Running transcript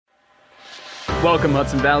Welcome,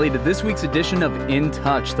 Hudson Valley, to this week's edition of In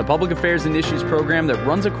Touch, the public affairs and issues program that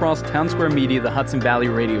runs across Town Square Media, the Hudson Valley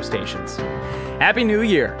radio stations. Happy New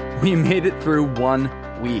Year! We made it through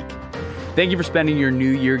 1 week. Thank you for spending your new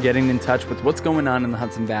year getting in touch with what's going on in the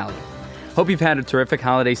Hudson Valley. Hope you've had a terrific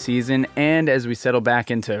holiday season, and as we settle back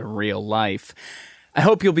into real life, I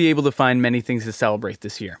hope you'll be able to find many things to celebrate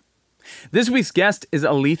this year. This week's guest is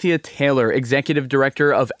Alethea Taylor, Executive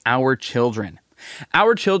Director of Our Children.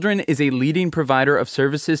 Our Children is a leading provider of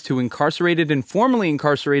services to incarcerated and formerly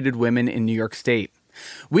incarcerated women in New York State.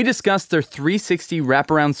 We discussed their 360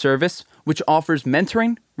 wraparound service, which offers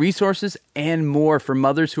mentoring, resources, and more for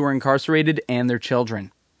mothers who are incarcerated and their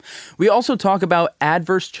children. We also talk about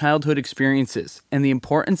adverse childhood experiences and the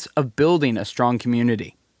importance of building a strong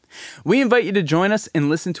community. We invite you to join us and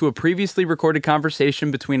listen to a previously recorded conversation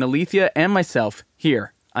between Alethea and myself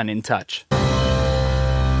here on In Touch.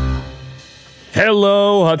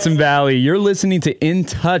 Hello, Hudson Valley. You're listening to In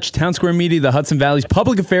Touch, Town Square Media, the Hudson Valley's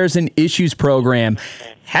public affairs and issues program.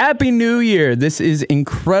 Happy New Year. This is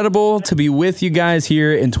incredible to be with you guys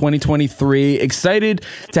here in 2023. Excited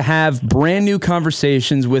to have brand new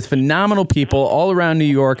conversations with phenomenal people all around New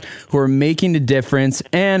York who are making a difference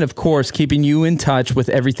and, of course, keeping you in touch with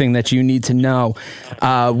everything that you need to know.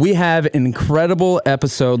 We have an incredible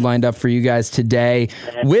episode lined up for you guys today.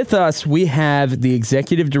 With us, we have the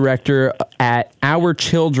executive director at Our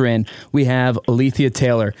Children. We have Alethea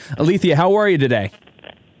Taylor. Alethea, how are you today?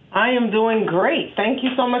 I am doing great. Thank you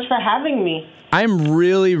so much for having me. I'm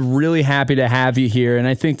really, really happy to have you here, and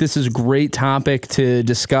I think this is a great topic to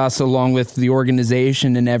discuss along with the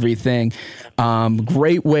organization and everything.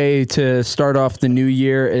 Great way to start off the new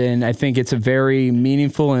year, and I think it's a very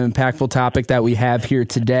meaningful and impactful topic that we have here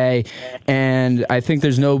today, and I think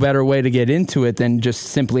there's no better way to get into it than just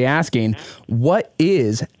simply asking, what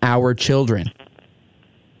is Our Children?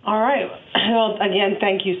 All right. Well, again,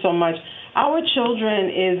 thank you so much. Our Children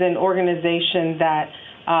is an organization that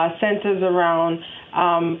centers around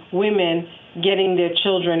women getting their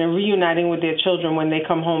children and reuniting with their children when they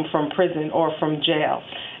come home from prison or from jail.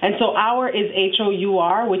 And so our is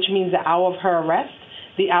HOUR, which means the hour of her arrest,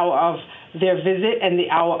 the hour of their visit, and the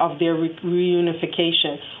hour of their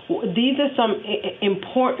reunification. These are some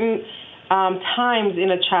important times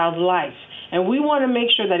in a child's life. And we want to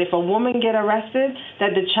make sure that if a woman get arrested,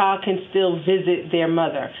 that the child can still visit their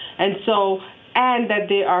mother. And that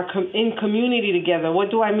they are in community together.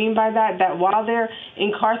 What do I mean by that? That while they're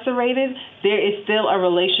incarcerated, there is still a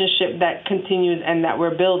relationship that continues and that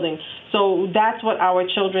we're building. So that's what Our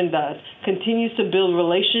Children does, continues to build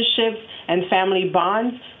relationships and family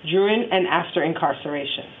bonds during and after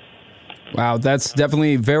incarceration. Wow, that's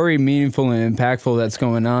definitely very meaningful and impactful that's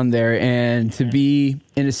going on there. And to be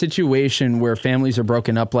in a situation where families are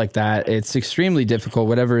broken up like that, it's extremely difficult,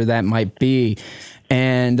 whatever that might be.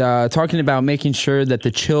 And talking about making sure that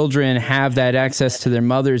the children have that access to their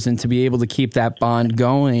mothers and to be able to keep that bond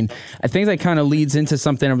going, I think that kind of leads into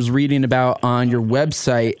something I was reading about on your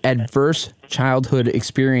website, Adverse Childhood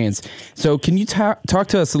Experience. So can you talk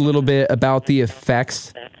to us a little bit about the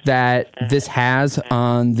effects that this has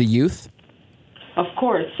on the youth? Of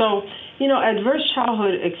course. So, adverse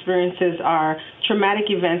childhood experiences are traumatic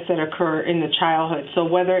events that occur in the childhood. So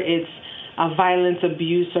whether it's violence,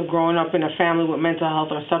 abuse, or growing up in a family with mental health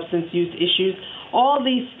or substance use issues, all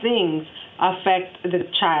these things affect the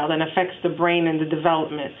child and affects the brain and the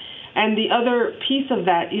development. And the other piece of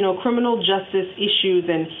that, criminal justice issues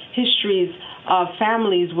and histories of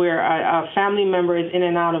families where a family member is in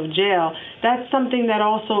and out of jail, that's something that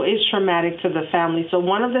also is traumatic to the family. So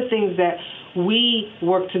one of the things that we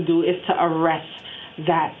work to do is to arrest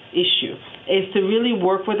that issue, is to really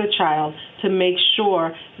work with a child to make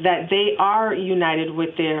sure that they are united with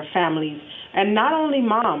their families. And not only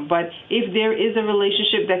mom, but if there is a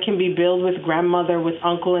relationship that can be built with grandmother, with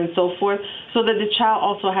uncle, and so forth, so that the child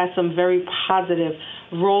also has some very positive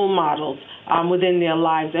role models within their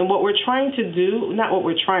lives. And what we're trying to do, what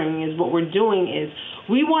we're doing is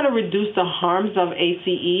we want to reduce the harms of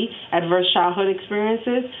ACE, adverse childhood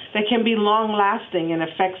experiences, that can be long-lasting and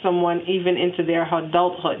affect someone even into their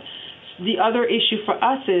adulthood. The other issue for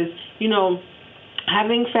us is,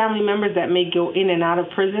 having family members that may go in and out of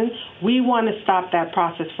prison. We want to stop that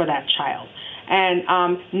process for that child. And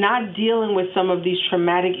not dealing with some of these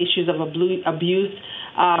traumatic issues of abuse,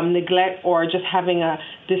 neglect, or just having a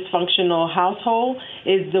dysfunctional household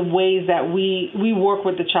is the ways that we work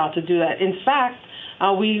with the child to do that. In fact,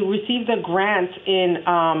 we received a grant in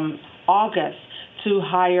August to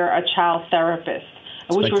hire a child therapist,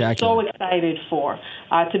 which we're so excited for,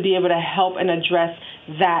 to be able to help and address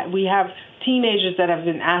that. We have teenagers that have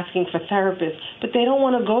been asking for therapists, but they don't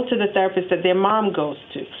want to go to the therapist that their mom goes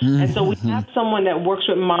to. Mm-hmm. And so we have someone that works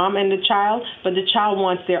with mom and the child, but the child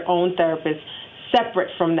wants their own therapist separate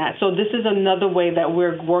from that. So this is another way that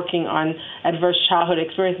we're working on adverse childhood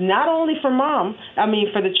experience, not only for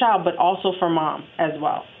for the child, but also for mom as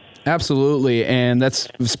well. Absolutely. And that's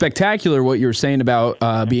spectacular what you were saying about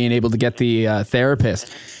being able to get the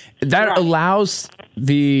therapist. That allows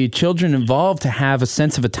the children involved to have a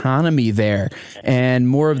sense of autonomy there and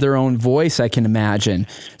more of their own voice, I can imagine.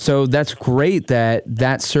 So that's great that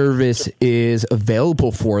that service is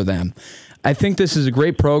available for them. I think this is a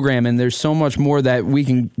great program, and there's so much more that we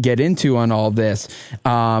can get into on all this.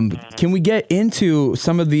 Can we get into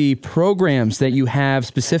some of the programs that you have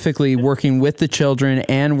specifically working with the children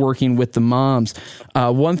and working with the moms?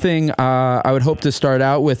 One thing I would hope to start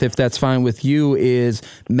out with, if that's fine with you, is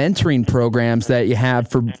mentoring programs that you have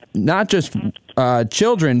for not just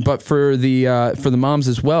children, but for the moms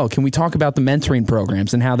as well. Can we talk about the mentoring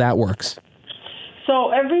programs and how that works?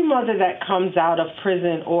 So every mother that comes out of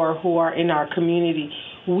prison or who are in our community,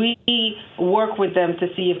 we work with them to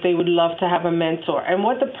see if they would love to have a mentor. And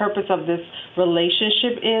what the purpose of this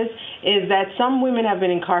relationship is that some women have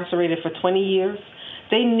been incarcerated for 20 years.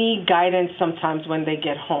 They need guidance sometimes when they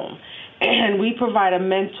get home. And we provide a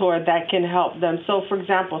mentor that can help them. So, for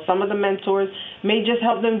example, some of the mentors may just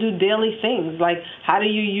help them do daily things, like how do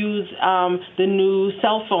you use the new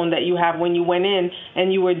cell phone that you have when you went in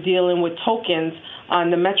and you were dealing with tokens on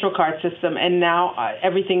the MetroCard system, and now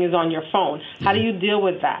everything is on your phone. How do you deal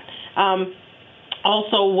with that?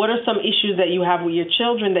 Also, what are some issues that you have with your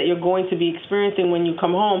children that you're going to be experiencing when you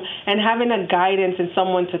come home, and having a guidance and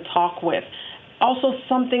someone to talk with. Also,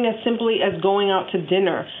 something as simply as going out to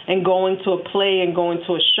dinner and going to a play and going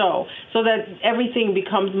to a show, so that everything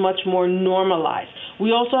becomes much more normalized.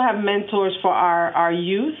 We also have mentors for our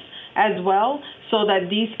youth as well, so that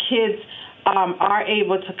these kids are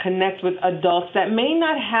able to connect with adults that may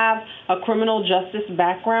not have a criminal justice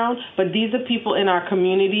background, but these are people in our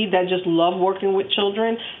community that just love working with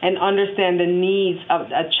children and understand the needs of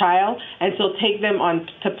a child, and so take them on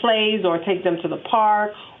to plays or take them to the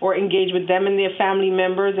park or engage with them and their family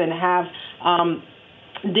members and have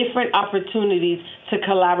different opportunities to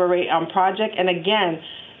collaborate on projects. And again,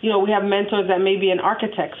 we have mentors that may be an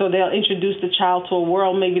architect, so they'll introduce the child to a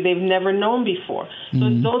world maybe they've never known before. So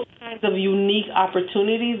it's those kinds of unique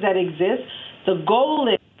opportunities that exist. The goal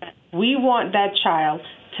is that we want that child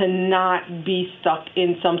to not be stuck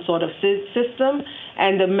in some sort of system,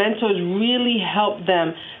 and the mentors really help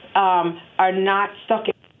them are not stuck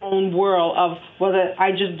in their own world of, well,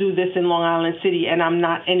 I just do this in Long Island City and I'm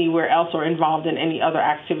not anywhere else or involved in any other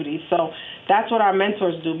activities. So that's what our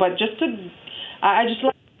mentors do. But I just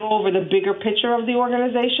like to go over the bigger picture of the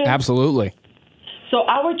organization. Absolutely. So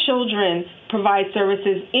our children provide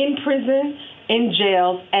services in prison, in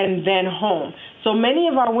jails, and then home. So many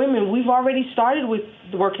of our women, we've already started with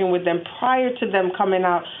working with them prior to them coming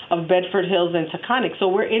out of Bedford Hills and Taconic. So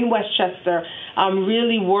we're in Westchester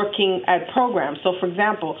really working at programs. So, for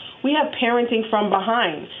example, we have Parenting from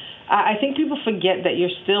Behind. I think people forget that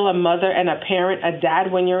you're still a mother and a parent, a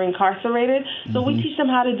dad when you're incarcerated. So we teach them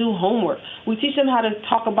how to do homework. We teach them how to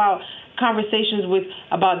talk about conversations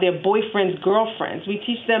about their boyfriends, girlfriends. We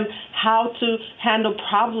teach them how to handle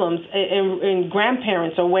problems in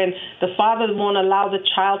grandparents or when the father won't allow the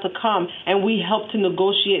child to come, and we help to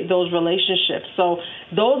negotiate those relationships. So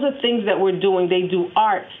those are things that we're doing. They do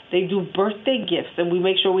art. They do birthday gifts, and we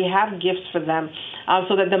make sure we have gifts for them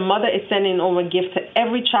so that the mother is sending over a gift to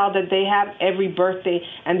every child that they have, every birthday,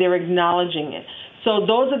 and they're acknowledging it. So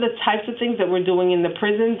those are the types of things that we're doing in the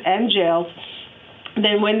prisons and jails.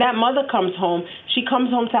 Then when that mother comes home, she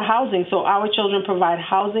comes home to housing. So our children provide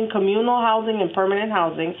housing, communal housing, and permanent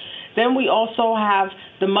housing. Then we also have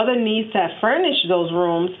the mother needs to furnish those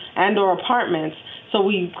rooms and or apartments. So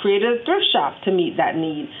we created a thrift shop to meet that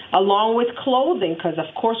need, along with clothing, because, of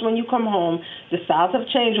course, when you come home, the styles have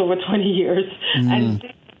changed over 20 years. And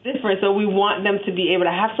different, so we want them to be able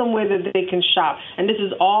to have somewhere that they can shop. And this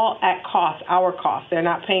is all at cost, our cost. They're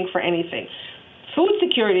not paying for anything. Food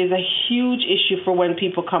security is a huge issue for when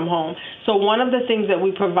people come home. So one of the things that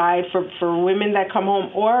we provide for women that come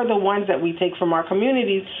home or the ones that we take from our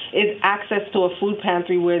communities is access to a food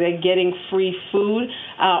pantry where they're getting free food,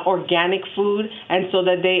 organic food, and so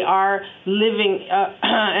that they are living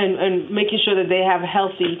and making sure that they have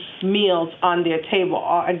healthy meals on their table.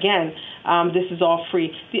 Again, this is all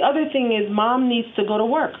free. The other thing is mom needs to go to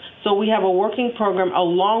work. So we have a working program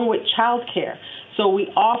along with childcare. So we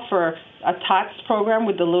offer a TOTS program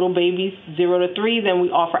with the little babies 0 to 3. Then we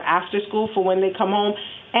offer after school for when they come home.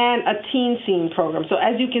 and a teen scene program. So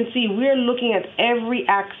as you can see, we're looking at every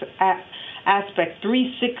aspect,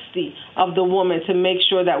 360 of the woman to make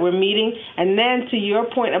sure that we're meeting. And then to your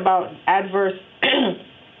point about adverse ACE,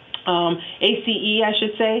 I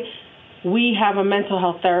should say, we have a mental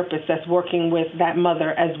health therapist that's working with that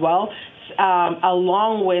mother as well,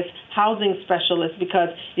 along with housing specialists, because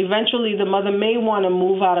eventually the mother may want to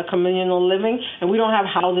move out of communal living, and we don't have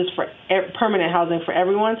houses for permanent housing for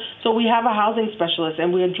everyone. So we have a housing specialist,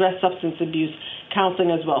 and we address substance abuse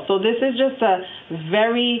counseling as well. So this is just a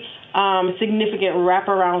very significant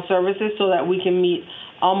wraparound services so that we can meet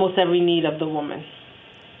almost every need of the woman.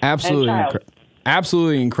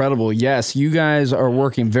 Absolutely incredible. Yes, you guys are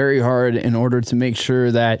working very hard in order to make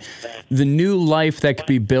sure that the new life that could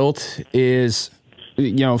be built is,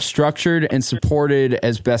 structured and supported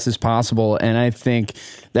as best as possible. And I think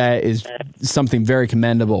that is something very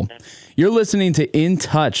commendable. You're listening to In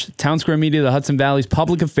Touch, Town Square Media, the Hudson Valley's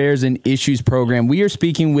Public Affairs and Issues program. We are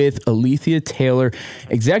speaking with Alethea Taylor,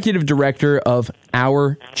 Executive Director of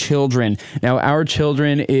Our Children. Now, Our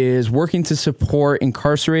Children is working to support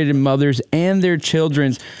incarcerated mothers and their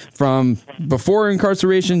children from before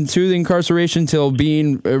incarceration to the incarceration till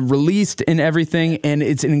being released and everything. And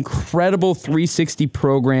it's an incredible 360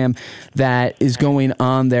 program that is going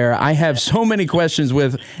on there. I have so many questions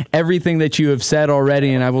with everything that you have said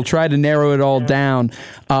already, and I will try to narrow it all down.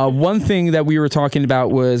 One thing that we were talking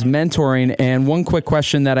about was mentoring, and one quick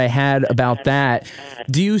question that I had about that.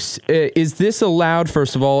 Is this allowed,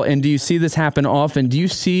 first of all, and do you see this happen often? Do you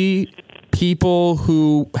see people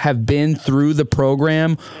who have been through the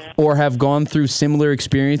program or have gone through similar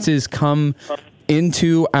experiences come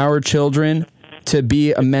into Our Children to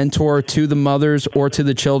be a mentor to the mothers or to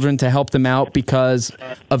the children to help them out because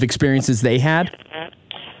of experiences they had?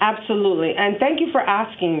 Absolutely, and thank you for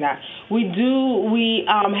asking that. We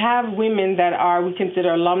have women that we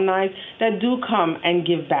consider alumni that do come and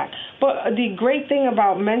give back. But the great thing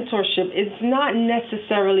about mentorship is not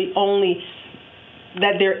necessarily only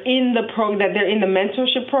that they're in the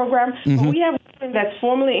mentorship program, but we have women that's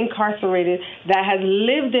formerly incarcerated that has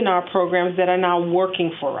lived in our programs that are now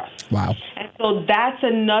working for us. Wow. And so that's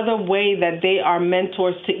another way that they are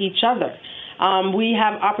mentors to each other. We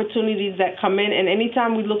have opportunities that come in, and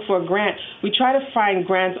anytime we look for a grant, we try to find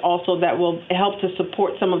grants also that will help to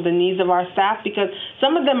support some of the needs of our staff, because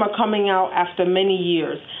some of them are coming out after many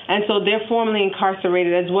years, and so they're formerly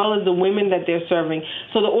incarcerated, as well as the women that they're serving.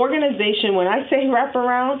 So the organization, when I say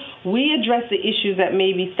wraparound, we address the issues that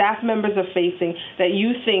maybe staff members are facing that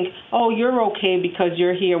you think, oh, you're okay because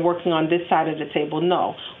you're here working on this side of the table.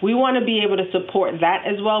 No, we want to be able to support that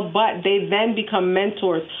as well, but they then become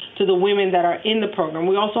mentors to the women that are in the program.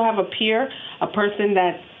 We also have a person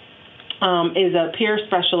that is a peer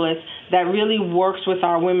specialist that really works with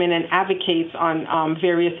our women and advocates on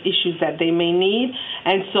various issues that they may need.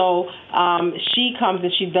 And so she comes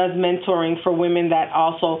and she does mentoring for women that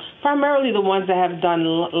also, primarily the ones that have done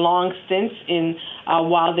long stints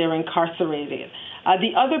while they're incarcerated.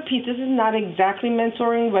 The other piece, this is not exactly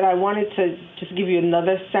mentoring, but I wanted to just give you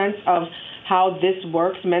another sense of how this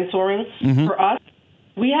works, mentoring. For us,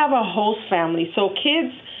 we have a host family. So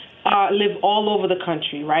kids live all over the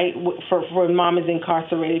country, right, for when mom is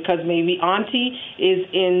incarcerated, because maybe auntie is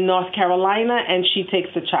in North Carolina and she takes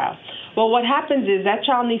the child. Well, what happens is that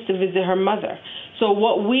child needs to visit her mother.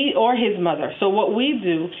 Or his mother. So what we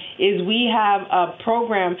do is we have a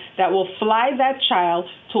program that will fly that child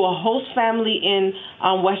to a host family in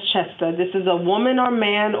Westchester. This is a woman or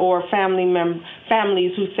man or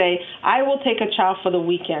families who say, I will take a child for the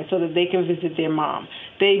weekend so that they can visit their mom.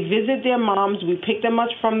 They visit their moms. We pick them up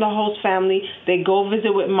from the host family. They go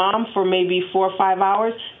visit with mom for maybe 4 or 5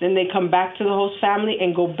 hours. Then they come back to the host family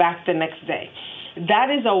and go back the next day.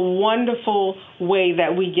 That is a wonderful way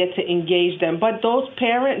that we get to engage them. But those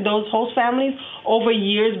host families over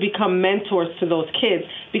years become mentors to those kids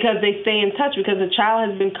because they stay in touch, because the child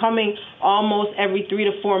has been coming almost every 3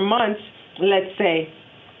 to 4 months, let's say,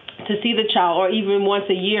 to see the child, or even once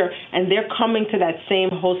a year, and they're coming to that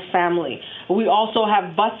same host family. We also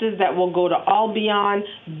have buses that will go to Albion,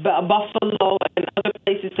 Buffalo, and other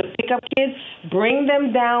places to pick up kids, bring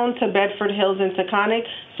them down to Bedford Hills and Taconic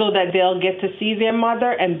so that they'll get to see their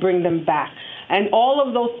mother and bring them back. And all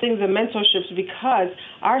of those things are mentorships because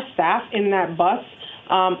our staff in that bus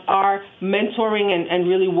are mentoring and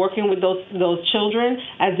really working with those children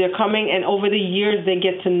as they're coming, and over the years they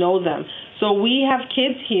get to know them. So we have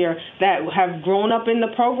kids here that have grown up in the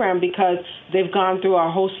program because they've gone through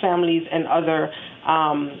our host families and other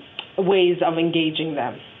ways of engaging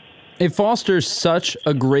them. It fosters such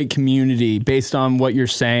a great community based on what you're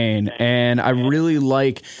saying. And I really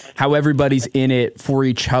like how everybody's in it for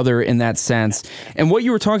each other in that sense. And what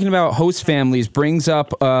you were talking about, host families, brings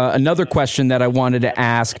up another question that I wanted to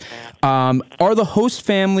ask. Are the host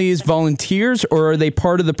families volunteers, or are they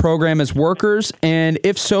part of the program as workers? And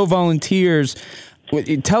if so, volunteers,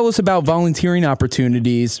 tell us about volunteering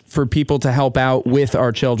opportunities for people to help out with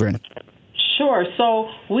our children. Sure. So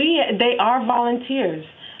they are volunteers.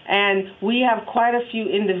 And we have quite a few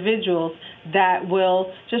individuals that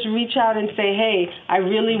will just reach out and say, hey, I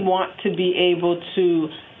really want to be able to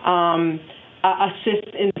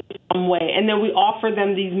assist in some way. And then we offer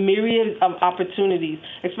them these myriad of opportunities,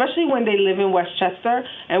 especially when they live in Westchester.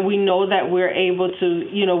 And we know that we're able to,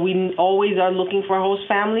 we always are looking for host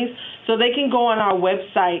families. So they can go on our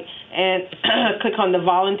website and click on the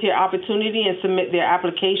volunteer opportunity and submit their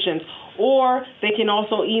applications. Or they can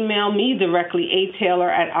also email me directly,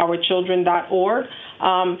 ataylor@ourchildren.org,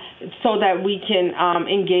 so that we can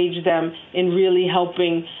engage them in really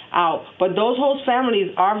helping out. But those host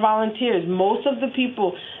families are volunteers. Most of the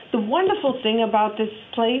people, the wonderful thing about this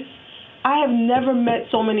place, I have never met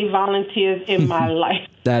so many volunteers in my life.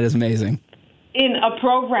 That is amazing. In a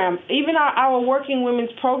program, even our Working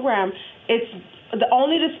Women's program,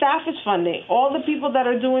 only the staff is funding. All the people that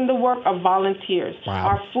are doing the work are volunteers. Wow.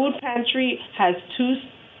 Our food pantry has 2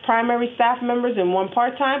 primary staff members and 1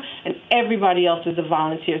 part-time, and everybody else is a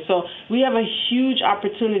volunteer. So we have a huge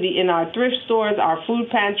opportunity in our thrift stores, our food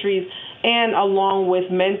pantries, and along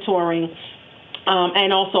with mentoring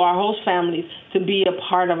and also our host families to be a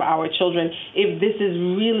part of our children. If this is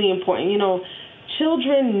really important,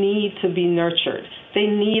 children need to be nurtured. They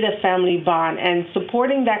need a family bond, and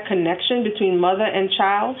supporting that connection between mother and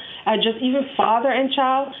child, just even father and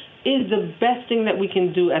child, is the best thing that we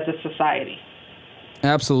can do as a society.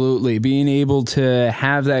 Absolutely. Being able to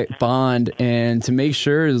have that bond and to make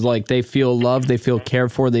sure they feel loved, they feel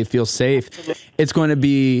cared for, they feel safe. It's going to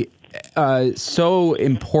be so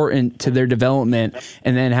important to their development,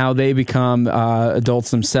 and then how they become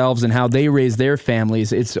adults themselves and how they raise their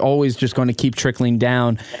families. It's always just going to keep trickling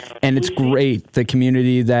down, and it's great, the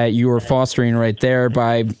community that you are fostering right there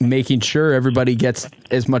by making sure everybody gets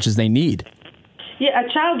as much as they need. Yeah, a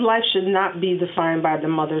child's life should not be defined by the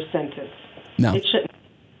mother's sentence. No. It shouldn't.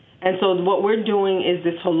 And so what we're doing is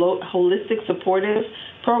this holistic supportive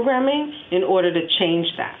programming in order to change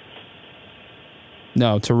that.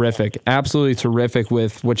 No, terrific. Absolutely terrific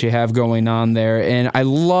with what you have going on there. And I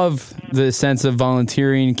love the sense of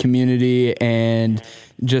volunteering, community, and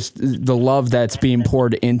just the love that's being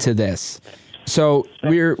poured into this. So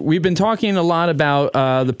we've been talking a lot about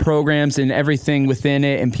the programs and everything within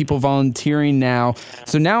it and people volunteering now.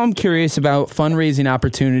 So now I'm curious about fundraising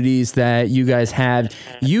opportunities that you guys have.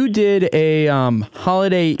 You did a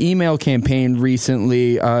holiday email campaign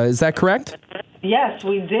recently. Is that correct? Yes,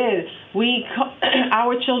 we did.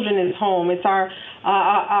 Our Children is Home. It's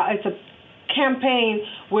it's a campaign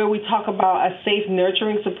where we talk about a safe,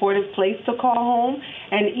 nurturing, supportive place to call home.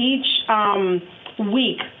 And each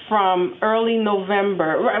week from early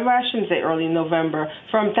November, I shouldn't say early November,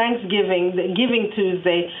 from Thanksgiving, the Giving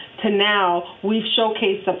Tuesday to now, we've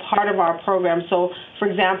showcased a part of our program. So, for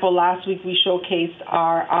example, last week we showcased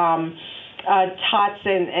our TOTS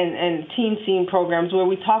and Teen Scene programs, where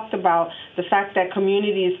we talked about the fact that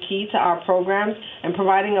community is key to our programs and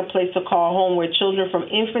providing a place to call home where children from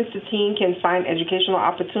infants to teen can find educational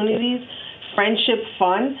opportunities, friendship,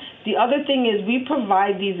 fun. The other thing is we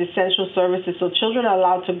provide these essential services so children are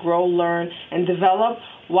allowed to grow, learn, and develop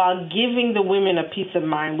while giving the women a peace of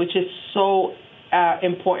mind, which is so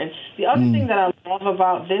important. The other thing that I love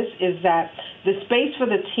about this is that the space for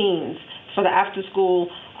the teens, for the after school,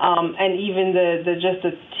 and even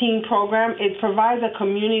the teen program, it provides a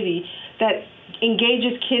community that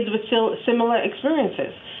engages kids with similar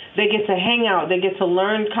experiences. They get to hang out. They get to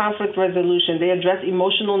learn conflict resolution. They address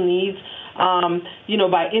emotional needs,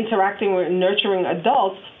 by interacting with nurturing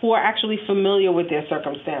adults who are actually familiar with their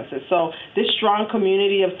circumstances. So this strong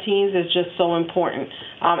community of teens is just so important.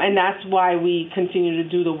 And that's why we continue to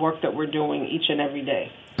do the work that we're doing each and every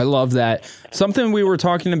day. I love that. Something we were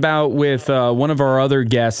talking about with one of our other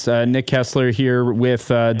guests, Nick Kessler here with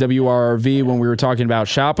WRRV, when we were talking about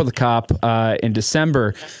Shop with a Cop in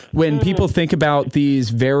December. When people think about these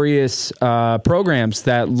various programs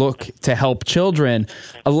that look to help children,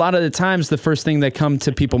 a lot of the times the first thing that comes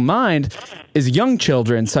to people's mind is young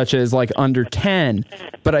children, such as like under 10.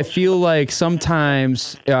 But I feel like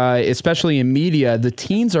sometimes, especially in media, the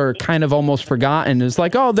teens are kind of almost forgotten. It's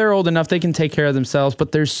like, oh, they're old enough, they can take care of themselves.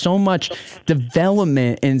 But there's so much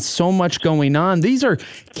development and so much going on. These are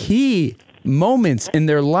key moments in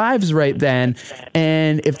their lives right then.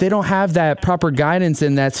 And if they don't have that proper guidance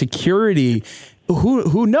and that security,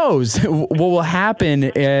 who knows what will happen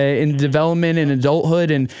in development and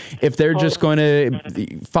adulthood, and if they're just going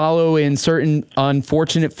to follow in certain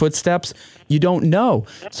unfortunate footsteps, you don't know.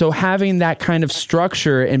 So having that kind of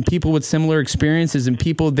structure and people with similar experiences and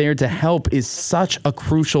people there to help is such a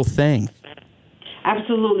crucial thing.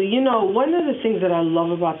 Absolutely. You know, one of the things that I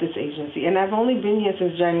love about this agency, and I've only been here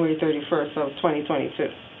since January 31st of 2022.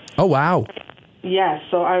 Oh, wow. Yes,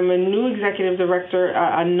 so I'm a new executive director,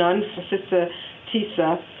 a nun, Sister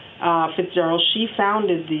Tisa Fitzgerald. She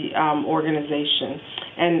founded the organization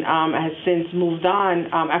and has since moved on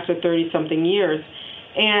after 30-something years.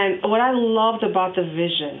 And what I loved about the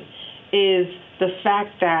vision is the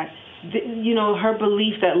fact that, you know, her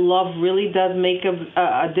belief that love really does make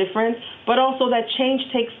a difference, but also that change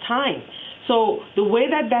takes time. So the way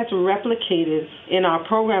that that's replicated in our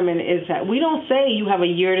programming is that we don't say you have a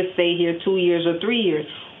year to stay here, 2 years or 3 years.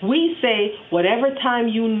 We say whatever time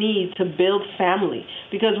you need to build family,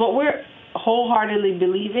 because what we're wholeheartedly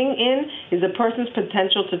believing in is a person's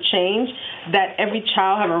potential to change, that every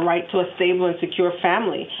child have a right to a stable and secure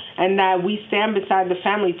family, and that we stand beside the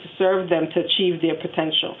family to serve them to achieve their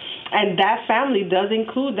potential. And that family does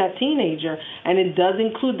include that teenager, and it does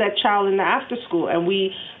include that child in the after school. And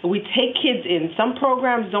we take kids in. Some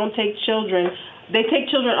programs don't take children. They take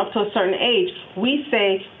children up to a certain age. We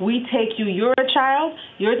say, we take you, you're a child,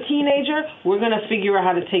 you're a teenager, we're going to figure out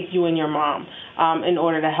how to take you and your mom in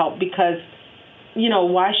order to help, because, you know,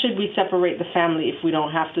 why should we separate the family if we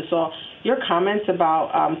don't have to? So your comments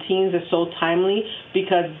about teens are so timely,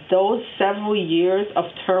 because those several years of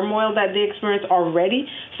turmoil that they experience already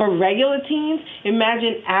for regular teens,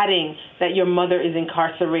 imagine adding that your mother is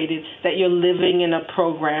incarcerated, that you're living in a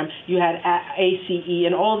program, you had ACE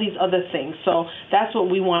and all these other things. So that's what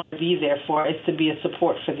we want to be there for, is to be a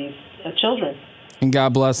support for these children. And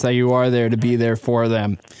God bless that you are there to be there for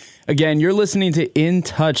them. Again, you're listening to In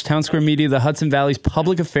Touch, Town Square Media, the Hudson Valley's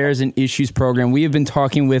Public Affairs and Issues program. We have been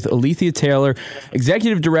talking with Alethea Taylor,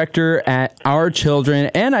 Executive Director at Our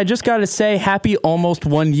Children. And I just got to say, happy almost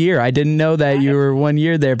 1 year. I didn't know that you were 1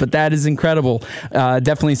 year there, but that is incredible.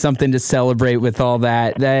 Definitely something to celebrate with all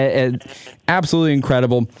that. Absolutely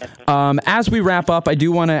incredible. As we wrap up, I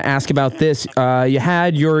do want to ask about this. You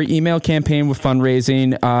had your email campaign with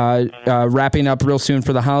fundraising wrapping up real soon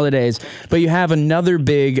for the holidays, but you have another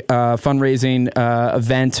big fundraising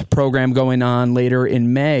event program going on later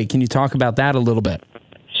in May. Can you talk about that a little bit?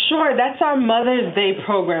 Sure. That's our Mother's Day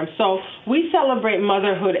program. So we celebrate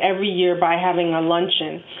motherhood every year by having a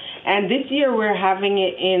luncheon. And this year we're having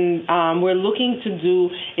it we're looking to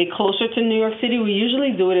do it closer to New York City. We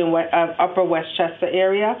usually do it in Upper Westchester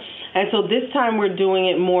area. And so this time we're doing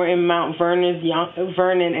it more in Mount Vernon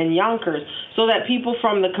and Yonkers, so that people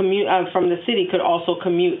from the city could also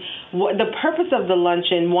commute. The purpose of the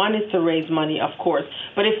luncheon, one, is to raise money, of course,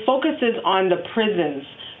 but it focuses on the prisons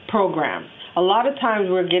program. A lot of times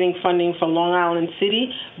we're getting funding for Long Island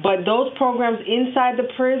City, but those programs inside the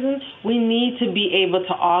prison, we need to be able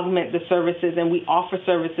to augment the services, and we offer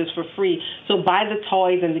services for free. So buy the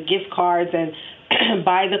toys and the gift cards and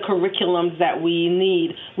buy the curriculums that we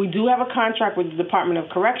need. We do have a contract with the Department of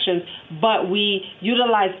Corrections, but we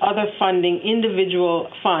utilize other funding,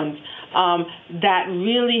 individual funds, that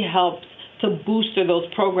really helps to booster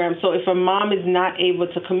those programs. So if a mom is not able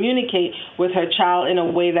to communicate with her child in a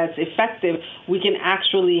way that's effective, we can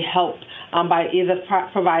actually help by either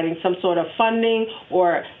providing some sort of funding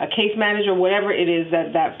or a case manager, whatever it is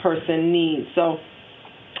that that person needs. So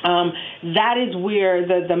that is where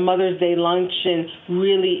the Mother's Day luncheon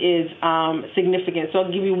really is significant. So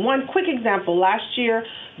I'll give you one quick example. Last year,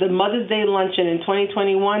 the Mother's Day luncheon in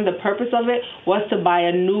 2021, the purpose of it was to buy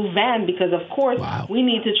a new van because, of course, we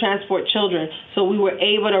need to transport children. So we were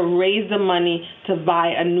able to raise the money to buy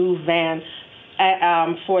a new van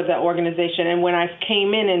for the organization. And when I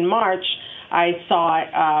came in March, I saw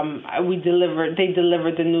it, they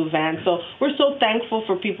delivered the new van. So we're so thankful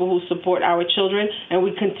for people who support Our Children, and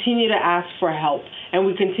we continue to ask for help. And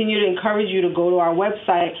we continue to encourage you to go to our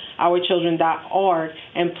website, ourchildren.org,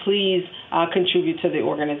 and please contribute to the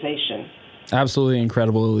organization. Absolutely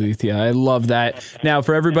incredible, Alethea. I love that. Now,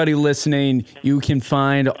 for everybody listening, you can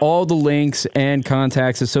find all the links and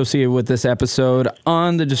contacts associated with this episode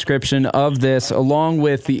on the description of this, along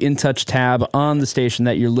with the In Touch tab on the station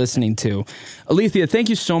that you're listening to. Alethea, thank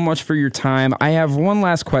you so much for your time. I have one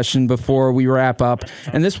last question before we wrap up,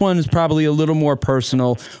 and this one is probably a little more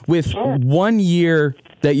personal. With 1 year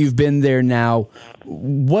that you've been there now,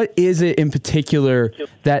 what is it in particular,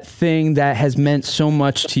 that thing that has meant so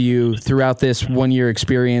much to you throughout this one-year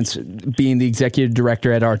experience being the executive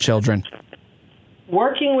director at Our Children?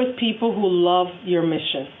 Working with people who love your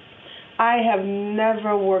mission. I have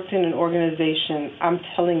never worked in an organization, I'm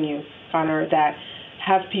telling you, Connor, that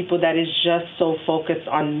have people that is just so focused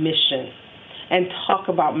on mission and talk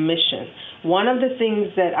about mission. One of the things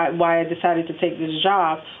that why I decided to take this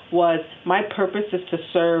job was my purpose is to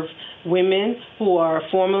serve women who are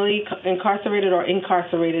formerly incarcerated or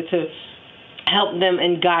incarcerated, to help them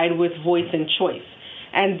and guide with voice and choice.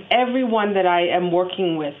 And everyone that I am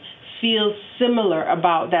working with feels similar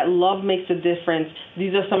about that love makes a difference.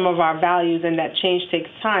 These are some of our values, and that change takes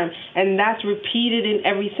time. And that's repeated in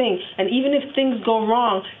everything. And even if things go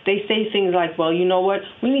wrong, they say things like, well, you know what?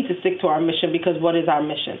 We need to stick to our mission, because what is our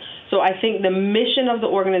mission? So I think the mission of the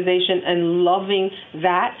organization and loving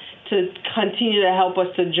that to continue to help us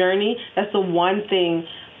to journey, that's the one thing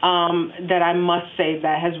that I must say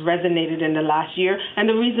that has resonated in the last year, and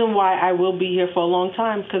the reason why I will be here for a long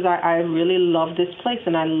time, because I really love this place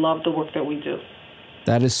and I love the work that we do.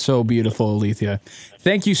 That is so beautiful, Alethea.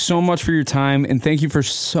 Thank you so much for your time, and thank you for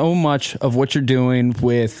so much of what you're doing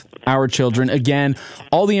with Our Children. Again,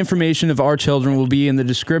 all the information of Our Children will be in the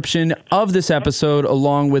description of this episode,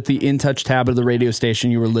 along with the In Touch tab of the radio station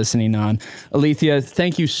you were listening on. Alethea,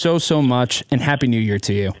 thank you so much, and Happy New Year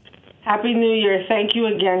to you. Happy New Year. Thank you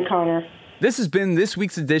again, Connor. This has been this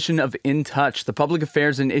week's edition of In Touch, the public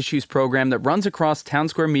affairs and issues program that runs across Town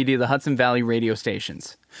Square Media, the Hudson Valley radio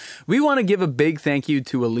stations. We want to give a big thank you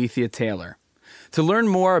to Alethea Taylor. To learn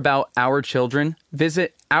more about Our Children,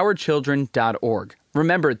 visit ourchildren.org.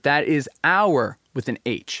 Remember, that is our with an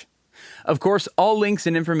H. Of course, all links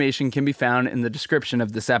and information can be found in the description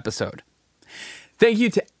of this episode. Thank you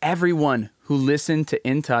to everyone who listened to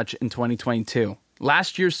In Touch in 2022.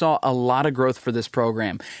 Last year saw a lot of growth for this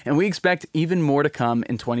program, and we expect even more to come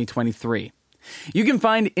in 2023. You can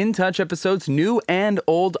find In Touch episodes, new and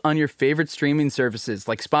old, on your favorite streaming services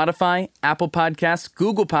like Spotify, Apple Podcasts,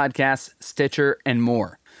 Google Podcasts, Stitcher, and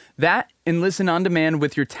more. That and listen on demand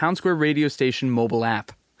with your Town Square radio station mobile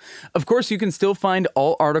app. Of course, you can still find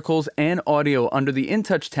all articles and audio under the In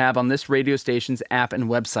Touch tab on this radio station's app and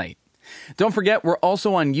website. Don't forget, we're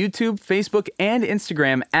also on YouTube, Facebook, and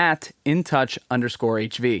Instagram at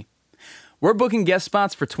InTouch_HV. We're booking guest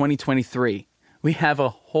spots for 2023. We have a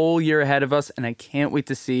whole year ahead of us, and I can't wait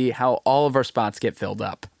to see how all of our spots get filled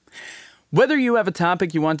up. Whether you have a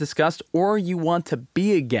topic you want discussed or you want to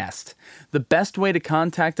be a guest, the best way to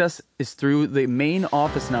contact us is through the main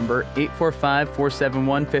office number,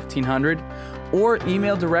 845-471-1500, or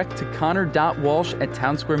email direct to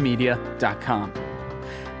connor.walsh@townsquaremedia.com.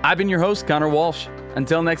 I've been your host, Connor Walsh.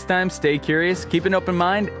 Until next time, stay curious, keep an open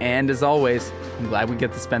mind, and as always, I'm glad we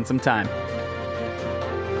get to spend some time.